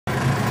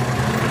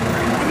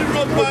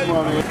Good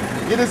morning.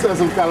 Give this one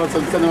some carrots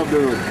and send him up the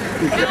road.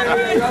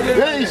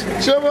 Hey,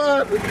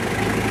 Siobhan!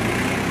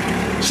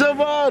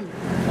 Siobhan!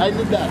 I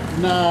did that.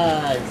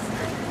 Nice.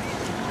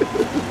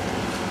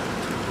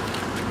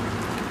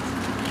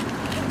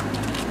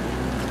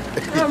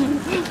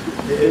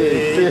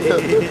 Hey.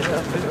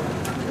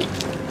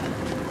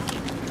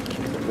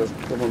 Just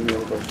come on me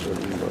out of the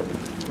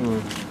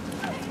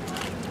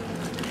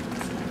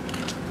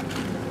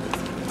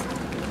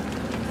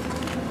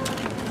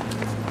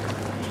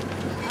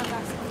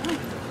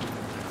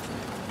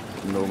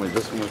no, I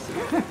just want to see.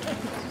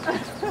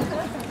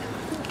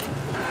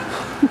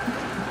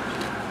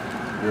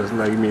 Just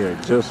like me, I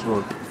just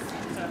want.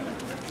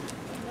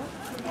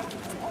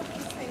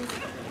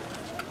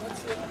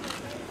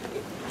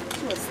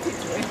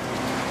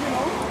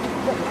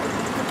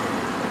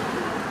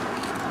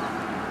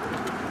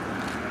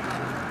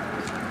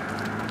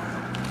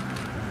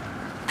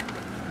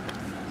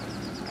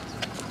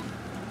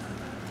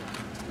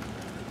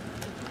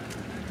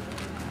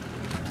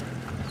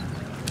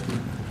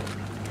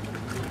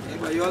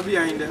 But you're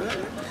behind there,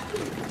 right?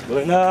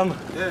 Going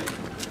Yeah.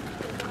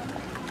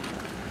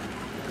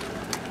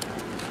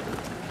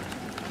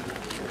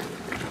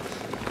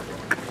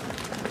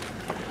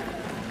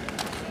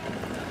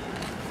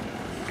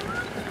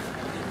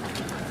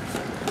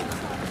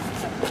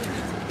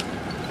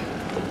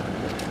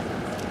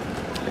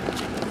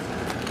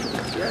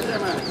 Yes,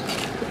 man.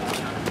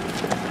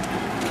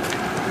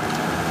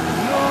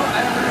 No,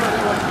 I don't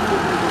know what to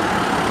do.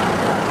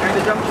 Kind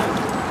of junction.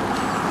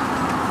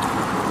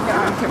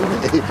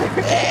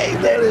 Hey,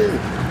 there it is.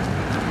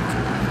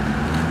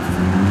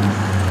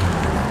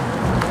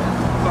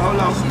 For how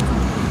long?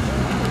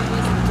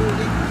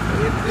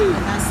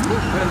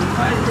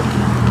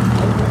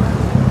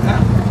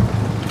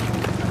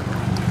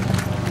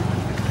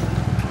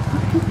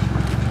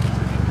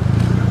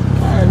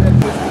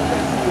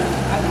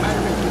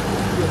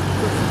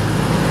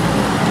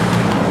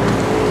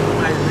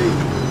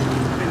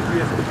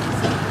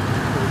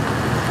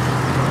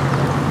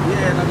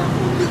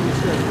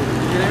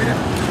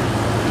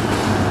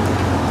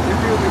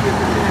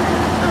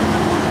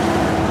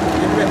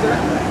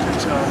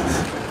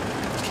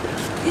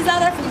 These are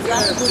the things you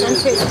have to do and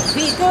say.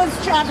 Vehicles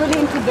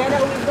traveling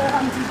together with the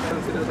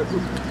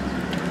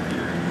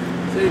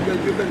So you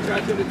can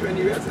charge them the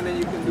 20 years and then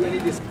you can do any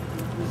discount.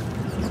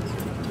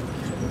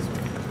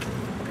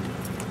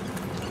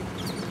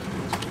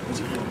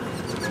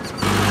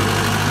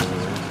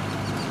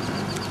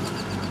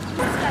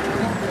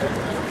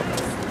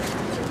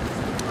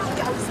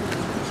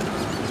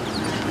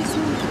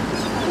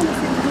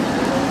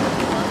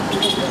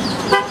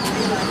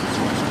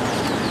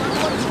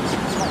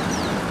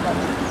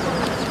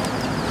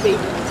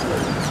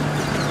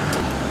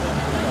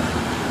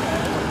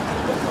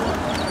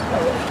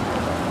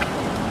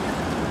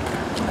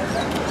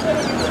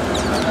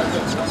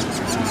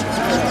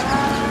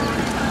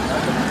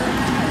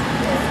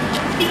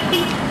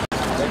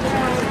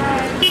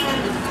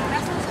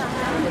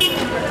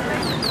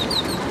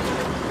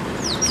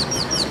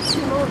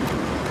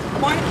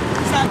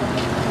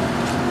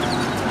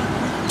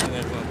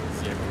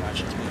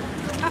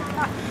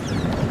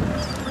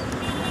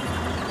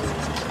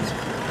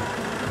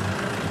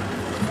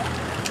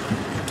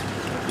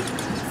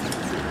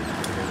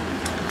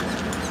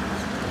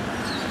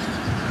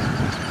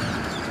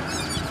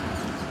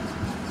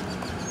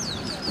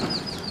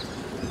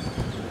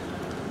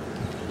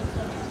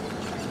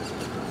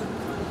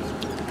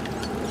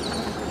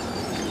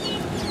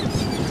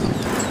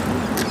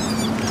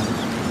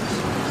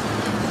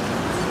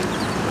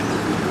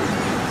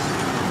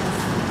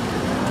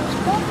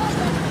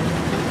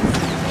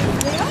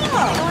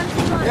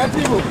 Yeah,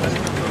 people.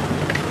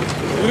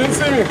 You didn't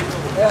see me?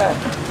 Yeah.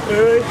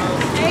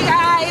 Hey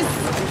guys!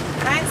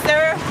 Thanks,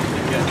 sir.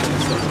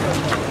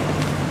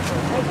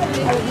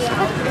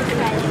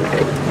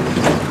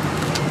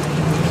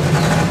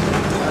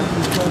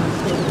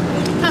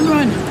 Come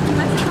on.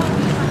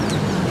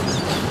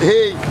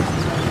 Hey.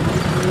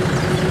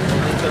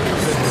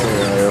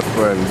 Yeah, your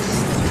friends.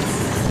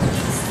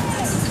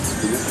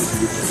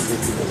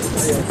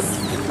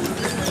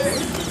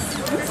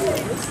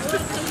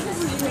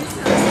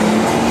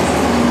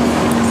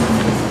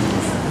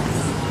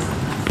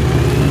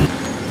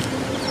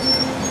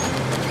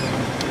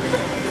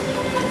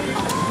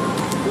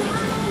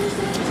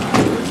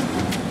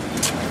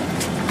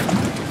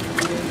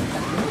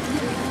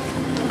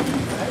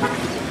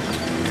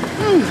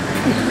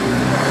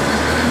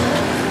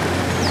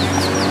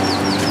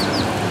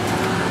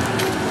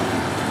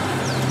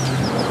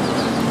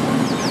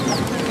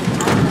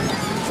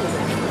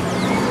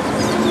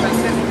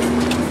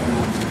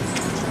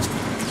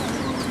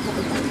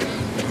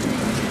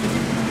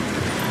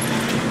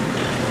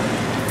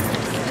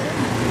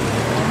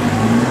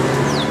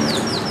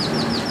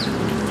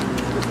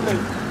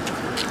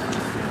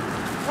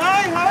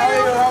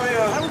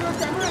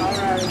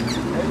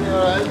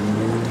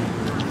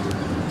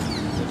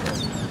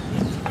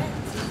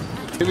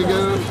 Here we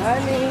go.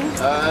 Honey.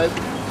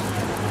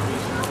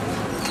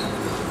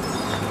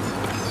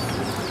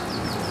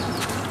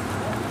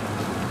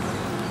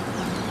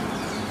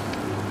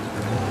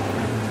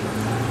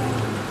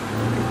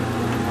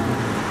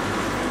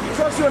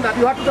 shown that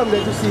you have to come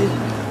there to see.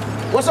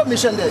 What's your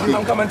mission there?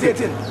 I'm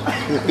commentating.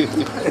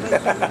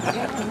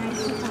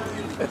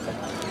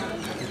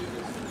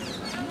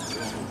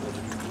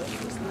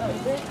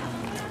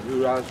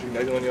 You are stream,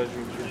 that's the one you're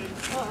streaming.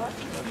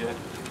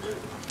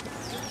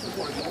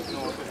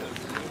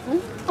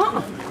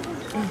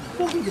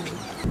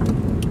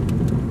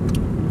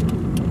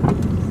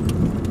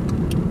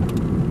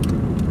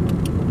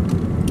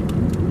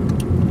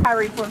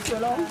 Harry for so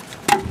long.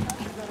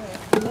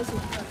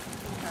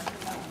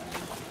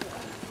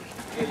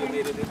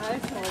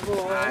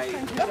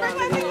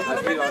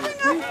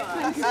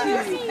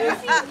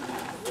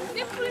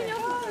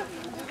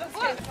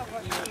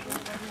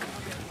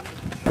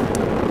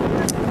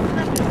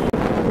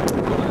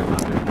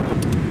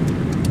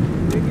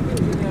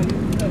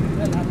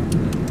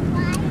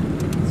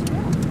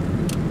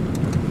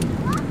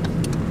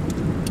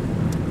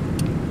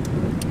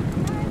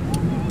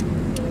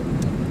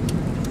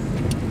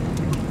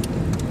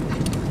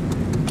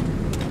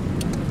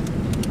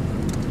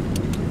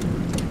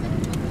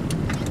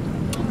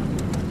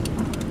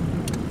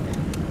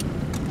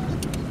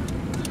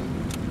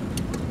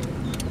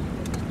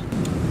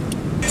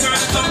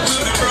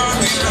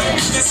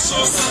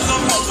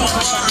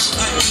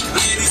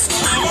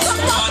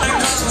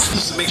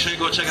 So make sure you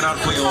go check it out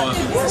for your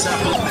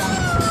sample.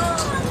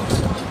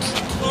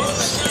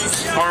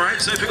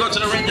 Alright, so if you go to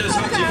the Rangers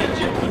Hut, you get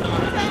your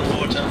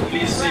water.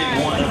 Please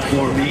save one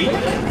for me.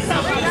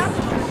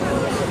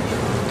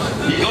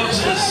 You go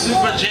to the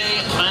Super J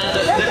and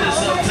there is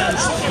some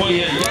tents for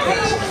your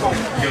yogurt.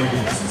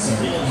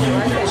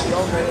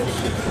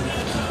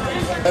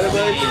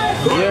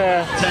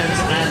 Yeah.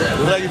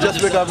 Like you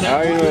just wake up.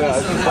 I know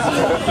that.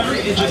 Very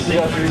interesting.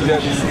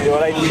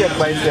 When I check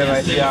myself,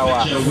 I see how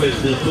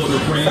with the photo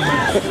frame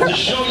to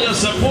show your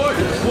support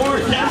for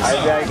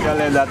cancer. I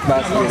collect that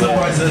basket. Lots of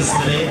prizes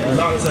today.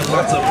 Lots and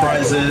lots of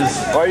prizes.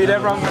 Are you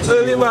there from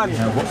early, man?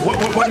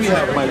 What do we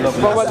have, my love?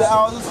 But I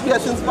was here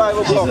since 5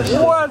 o'clock.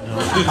 What? I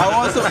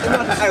was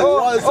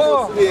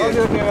supposed to be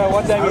here. Okay, man.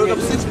 What time I is woke up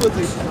it?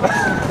 6:30.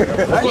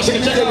 I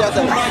didn't tell you that.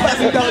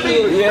 Passing down the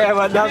road. Yeah,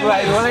 but that's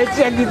right. When I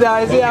checked it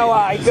out, I say, oh,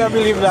 I can't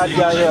believe that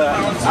guy here.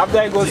 After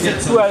I go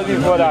 6:12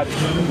 before that.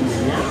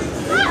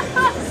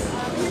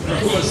 Of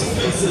course,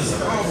 this is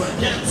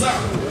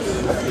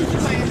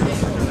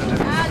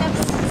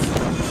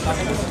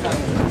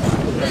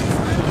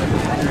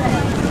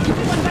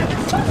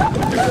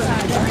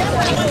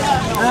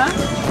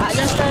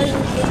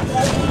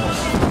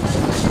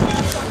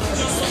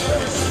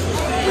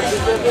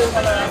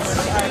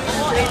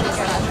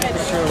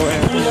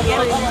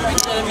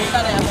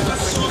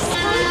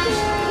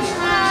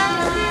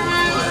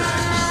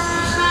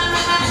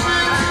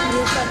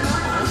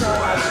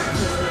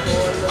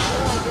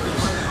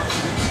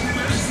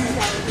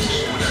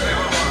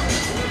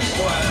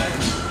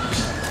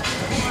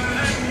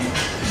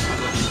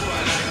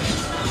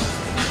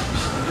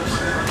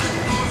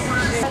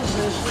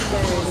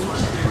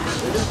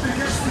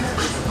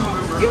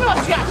You know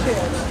what Jack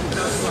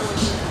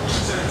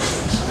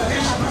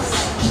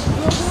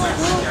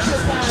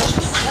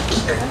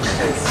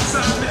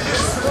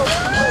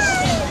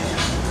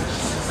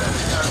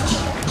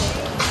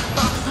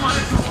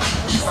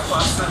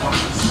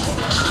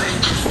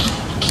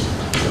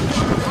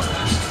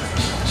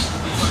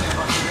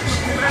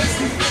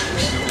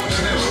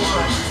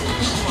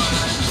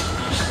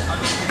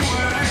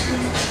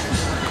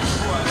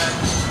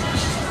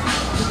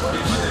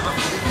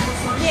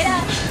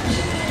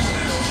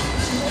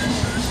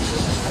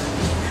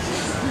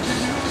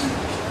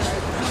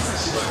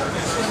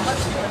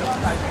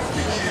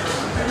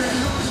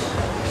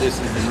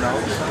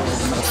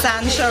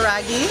Sansha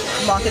Raggi,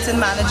 Marketing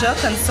Manager,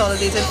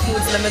 Consolidated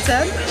Foods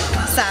Limited.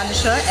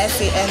 Sansha,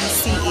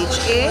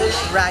 S-A-N-C-H-A,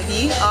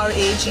 Raggi,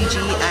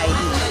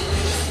 R-A-G-G-I-E.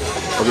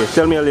 Okay,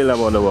 tell me a little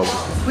about the walk.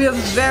 We are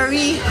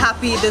very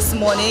happy this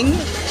morning.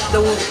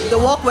 The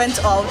walk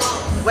went off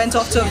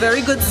to a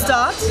very good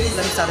start. Let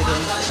me start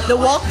again. The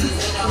walk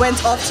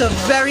went off to a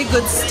very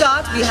good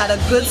start. We had a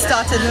good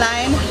starting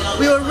line.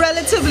 We were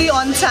relatively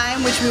on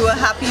time, which we were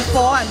happy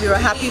for, and we were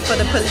happy for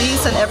the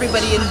police and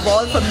everybody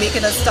involved for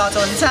making us start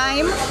on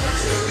time.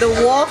 The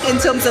walk, in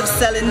terms of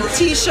selling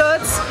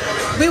t-shirts,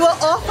 we were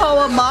off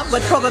our mark,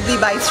 but probably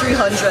by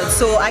 300.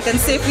 So I can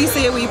safely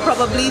say we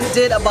probably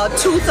did about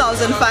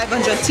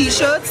 2,500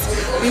 t-shirts.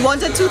 We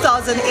wanted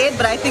 2,008,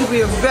 but I think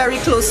we were very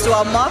close to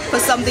our mark for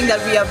something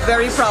that we are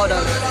very proud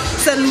of.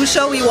 St.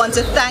 Lucia, we want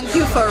to thank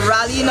you for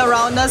rallying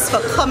around us,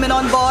 for coming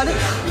on board,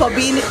 for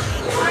making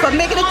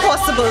it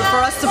possible for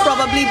us to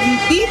probably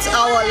beat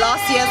our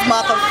last year's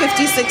mark of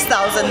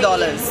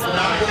 $56,000.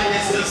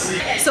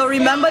 So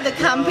remember, the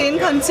campaign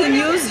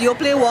continues.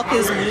 Yoplait Walk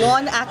is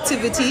one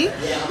activity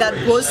that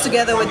goes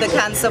together with the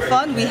Cancer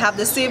Fund. We have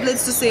the Save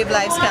Lids to Save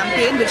Lives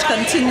campaign, which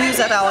continues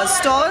at our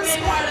stores.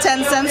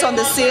 10 cents on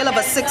the sale of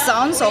a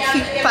 6-ounce or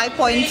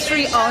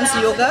 5.3-ounce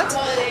yogurt.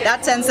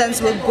 That 10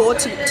 cents will go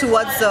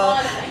towards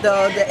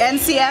the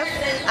NCF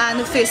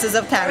and Faces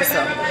of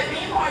Cancer.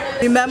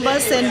 Remember,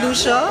 St.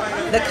 Lucia,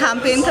 the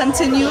campaign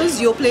continues.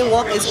 Yoplait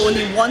Walk is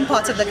only one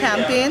part of the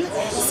campaign.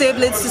 Save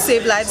Lids to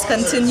Save Lives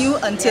continue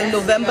until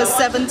November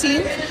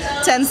 17th.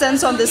 10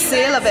 cents on the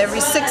sale of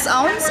every 6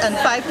 ounce and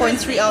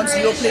 5.3 ounce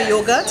Yoplait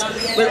yogurt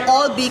will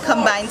all be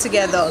combined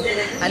together.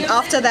 And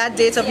after that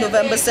date of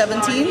November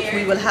 17th,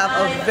 we will have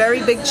a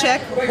very big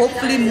check,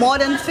 hopefully more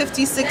than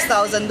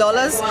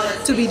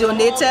 $56,000, to be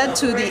donated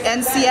to the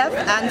NCF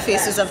and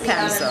Faces of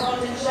Cancer.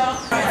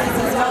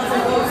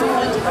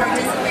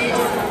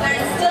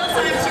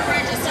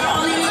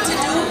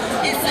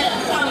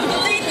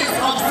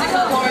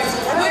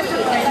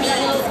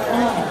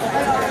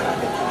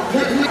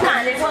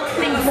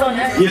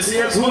 Yes,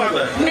 yes, who are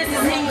they?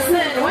 Mrs.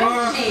 Hinkson, where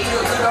is she?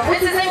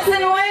 Mrs.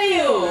 Hinkson, where are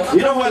you?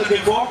 You know what I'm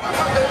looking for?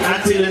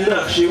 Auntie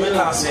Linda, she went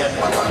last year.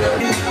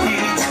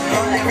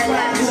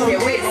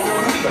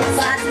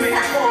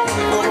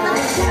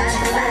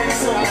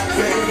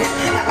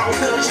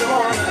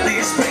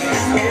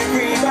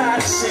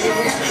 Everybody sing,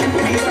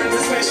 we like the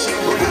special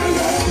breed.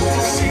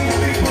 See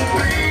people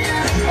breathe,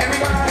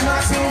 everybody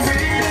not so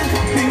real.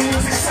 The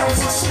music sounds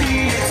so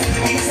sweet,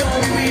 he's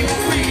only people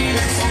feel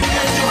it.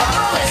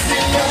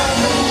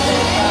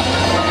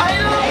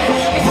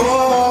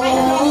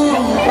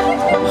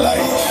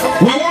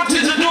 We want you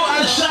to do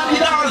a shabby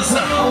dance.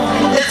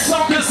 It's so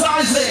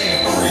precisely.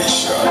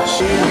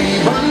 We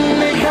run,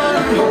 they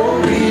can't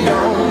hold me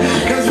down,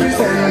 'cause we're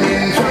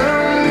standing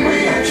firm, we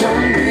are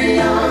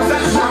champions.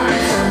 That's right,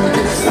 and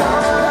this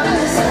start is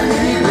a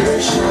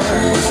celebration.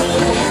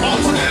 All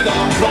together,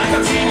 like a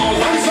team, all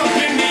lights up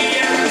in the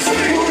air.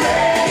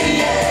 Hooray,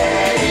 yeah,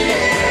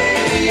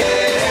 yeah,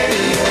 yeah,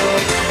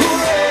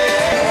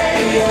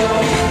 hooray,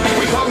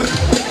 we come.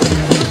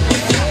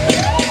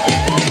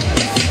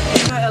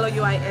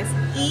 Louise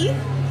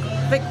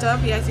Victor,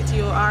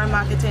 PICTOR,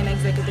 Marketing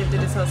Executive,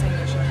 Digital St.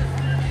 Lucia.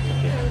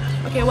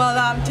 Okay,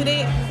 well,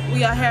 today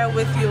we are here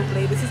with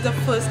Yoplait. This is the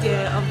first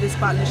year of this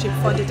partnership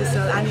for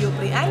Digital and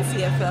Yoplait and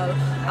CFL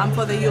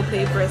for the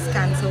Yoplait Breast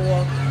Cancer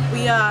Walk.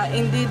 We are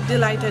indeed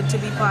delighted to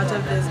be part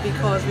of this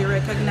because we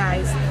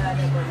recognize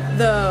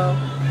the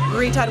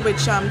rate at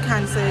which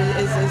cancer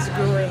is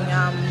growing,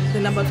 the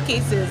number of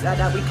cases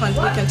that we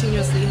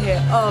continuously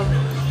hear of,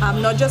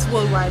 not just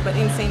worldwide but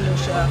in St.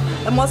 Lucia.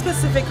 And more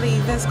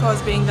specifically, this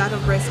cause being that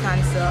of breast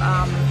cancer.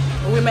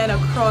 Women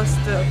across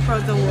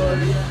the world,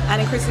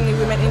 and increasingly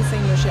women in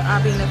St. Lucia, are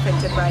being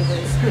affected by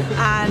this.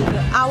 And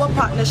our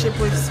partnership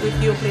with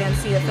Yoplait and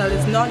CFL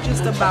is not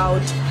just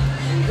about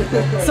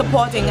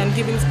supporting and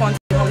giving sponsorship.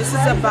 This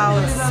is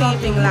about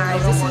saving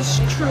lives. This is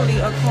truly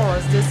a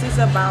cause. This is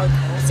about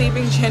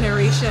saving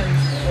generations.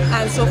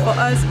 And so for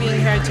us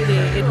being here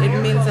today, it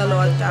means a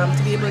lot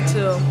to be able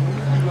to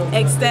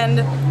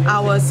extend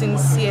our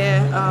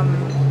sincere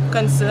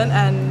concern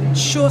and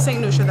show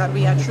St. Lucia that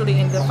we are truly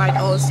in the fight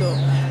also.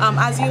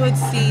 As you would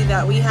see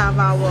that we have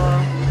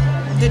our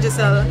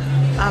digital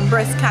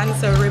breast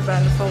cancer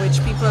ribbon, for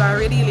which people are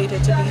really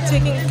elated to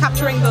be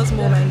capturing those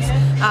moments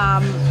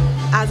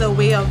as a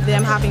way of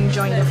them having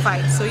joined the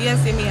fight. So yes,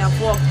 they may have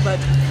walked, but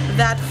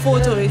that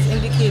photo is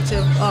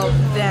indicative of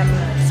them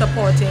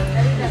supporting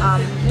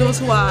those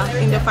who are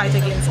in the fight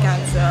against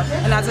cancer.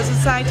 And as a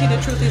society,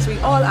 the truth is we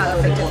all are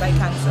affected by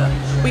cancer.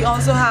 We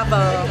also have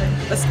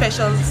a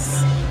special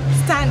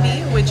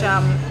standee which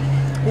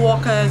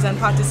walkers and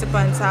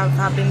participants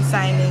have been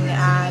signing,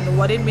 and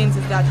what it means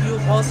is that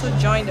you've also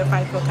joined the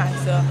fight for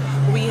cancer.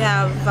 We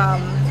have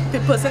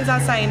persons are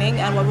signing,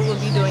 and what we will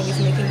be doing is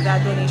making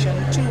that donation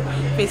to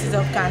Faces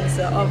of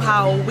Cancer, of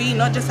how we,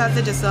 not just as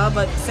the Digital,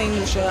 but St.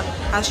 Lucia,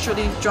 has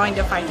truly joined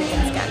the fight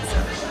against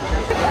cancer.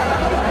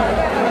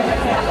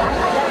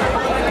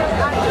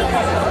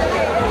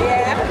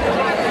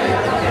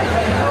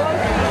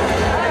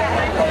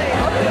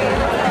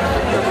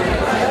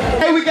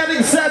 Hey, we're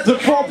getting set to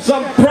drop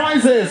some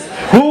prizes.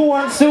 Who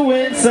wants to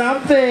win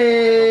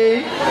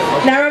something?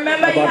 Now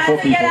remember, you have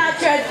to get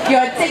out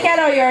your ticket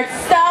or your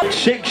stuff.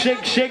 Shake,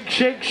 shake, shake,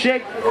 shake,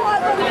 shake.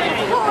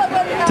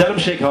 Tell them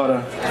shake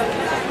harder.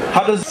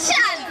 How does...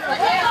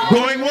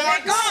 Going once.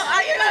 Let go.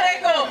 Are you not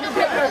let go?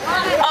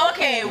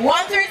 Okay,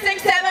 1, 3,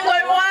 6, 7,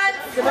 going once.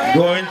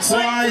 Going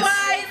twice.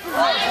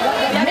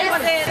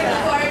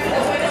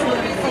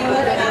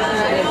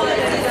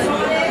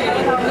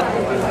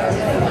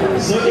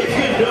 So if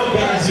you know,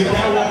 guys, you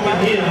can't walk in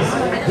heels,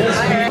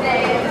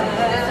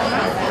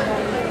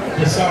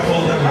 just start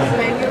holding them.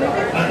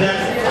 And then,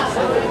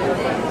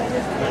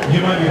 you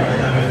might be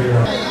right, I might be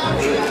wrong.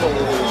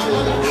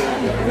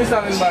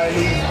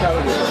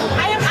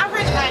 I am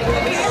average height,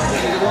 okay?